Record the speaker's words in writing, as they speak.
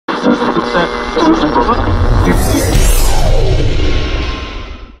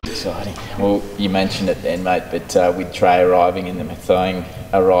Exciting. Well, you mentioned it then, mate, but with Tre arriving and the Mathiang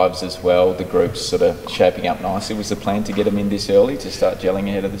arrives as well, the group's sort of shaping up nicely. Was the plan to get them in this early to start gelling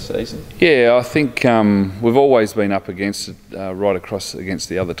ahead of the season? Yeah, I think we've always been up against it, right across against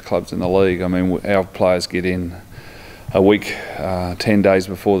the other clubs in the league. I mean, our players get in a week, 10 days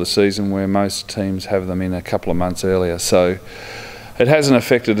before the season, where most teams have them in a couple of months earlier. So it hasn't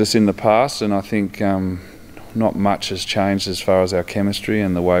affected us in the past, and I think not much has changed as far as our chemistry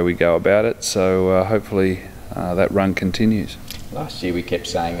and the way we go about it. So hopefully that run continues. Last year we kept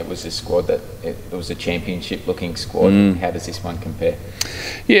saying it was a squad that it was a championship-looking squad. How does this one compare?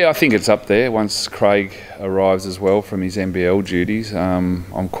 Yeah, I think it's up there once Craig arrives as well from his NBL duties.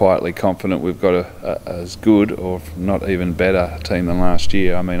 I'm quietly confident we've got as good, or not even better, team than last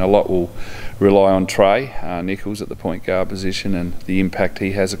year. I mean, a lot will rely on Tre Nichols at the point guard position and the impact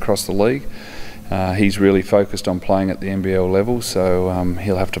he has across the league. He's really focused on playing at the NBL level, so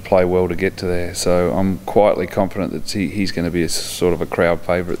he'll have to play well to get to there. So I'm quietly confident that he's going to be a sort of a crowd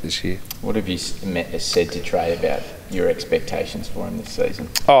favourite this year. What have you said to Tre about your expectations for him this season?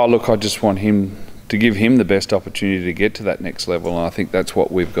 Oh, look, I just want him to give him the best opportunity to get to that next level, and I think that's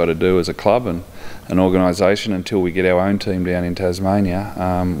what we've got to do as a club and an organisation until we get our own team down in Tasmania.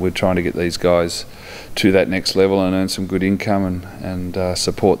 We're trying to get these guys to that next level and earn some good income and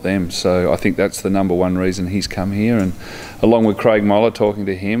support them. So I think that's the number one reason he's come here, and along with Craig Moller, talking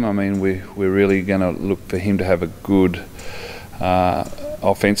to him, I mean, we're really going to look for him to have a good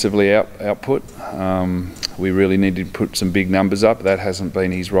offensively output. We really need to put some big numbers up. That hasn't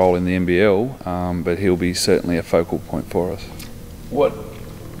been his role in the NBL, but he'll be certainly a focal point for us. What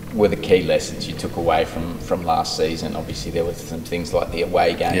were the key lessons you took away from last season? Obviously there were some things like the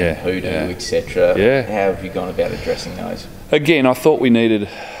away game, hoodoo, etc. How have you gone about addressing those? Again, I thought we needed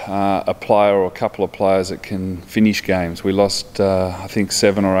a player or a couple of players that can finish games. We lost, I think,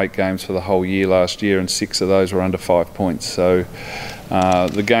 7 or 8 games for the whole year last year, and 6 of those were under 5 points. So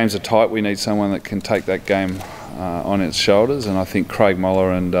the games are tight. We need someone that can take that game on its shoulders, and I think Craig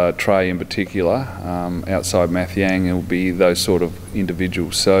Moller and Tre in particular, outside Mathiang, will be those sort of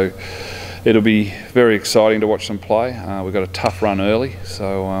individuals. So it'll be very exciting to watch them play. We've got a tough run early,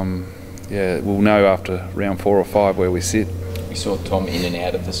 so yeah, we'll know after round 4 or 5 where we sit. We saw Tom in and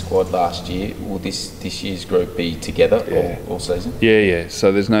out of the squad last year. Will this year's group be together all season? Yeah.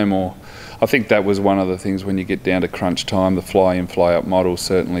 So there's no more. I think that was one of the things when you get down to crunch time, the fly-in, fly-out model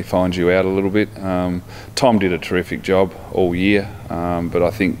certainly finds you out a little bit. Tom did a terrific job all year, but I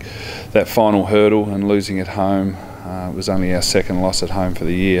think that final hurdle and losing at home was only our 2nd loss at home for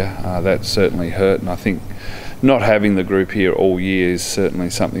the year. That certainly hurt, and I think not having the group here all year is certainly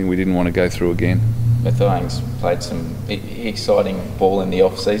something we didn't want to go through again. Mathiang's played some exciting ball in the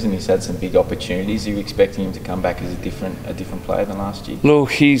off-season. He's had some big opportunities. Are you expecting him to come back as a different player than last year?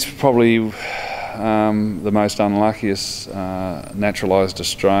 Look, he's probably the most unluckiest naturalised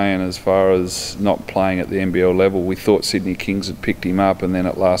Australian as far as not playing at the NBL level. We thought Sydney Kings had picked him up, and then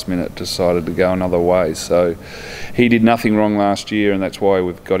at last minute decided to go another way. So he did nothing wrong last year, and that's why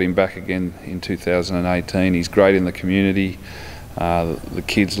we've got him back again in 2018. He's great in the community. The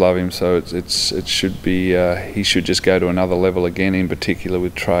kids love him, so it should be he should just go to another level again, in particular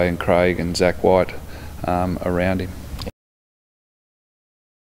with Tre and Craig and Zach White around him.